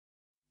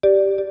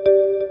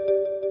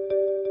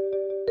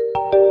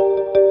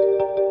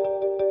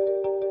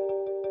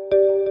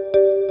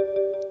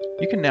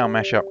now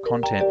mash up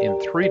content in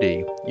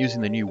 3D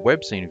using the new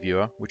WebScene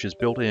viewer, which is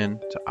built in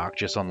to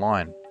ArcGIS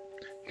Online.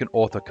 You can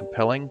author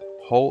compelling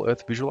whole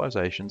Earth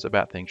visualizations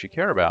about things you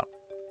care about.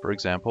 For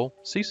example,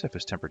 sea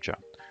surface temperature.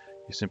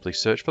 You simply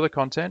search for the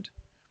content,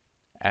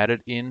 add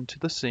it into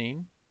the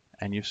scene,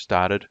 and you've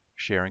started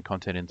sharing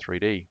content in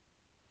 3D.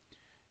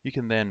 You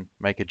can then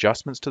make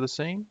adjustments to the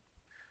scene,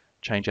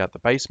 change out the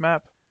base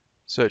map,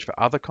 search for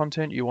other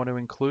content you want to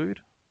include,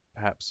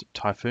 perhaps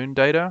typhoon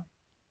data,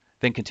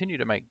 then continue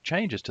to make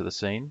changes to the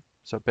scene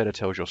so it better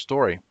tells your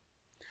story.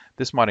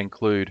 This might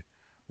include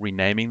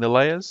renaming the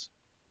layers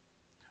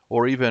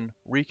or even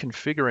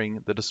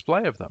reconfiguring the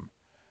display of them.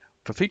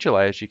 For feature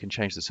layers, you can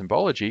change the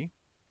symbology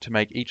to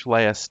make each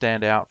layer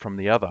stand out from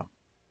the other.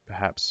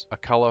 Perhaps a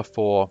color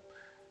for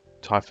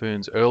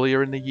typhoons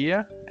earlier in the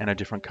year and a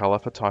different color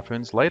for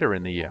typhoons later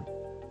in the year.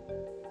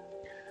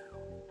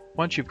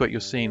 Once you've got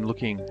your scene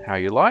looking how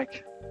you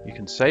like, you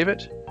can save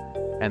it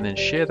and then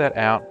share that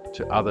out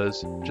to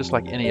others just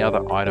like any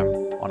other item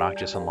on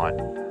ArcGIS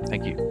Online.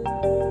 Thank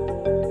you.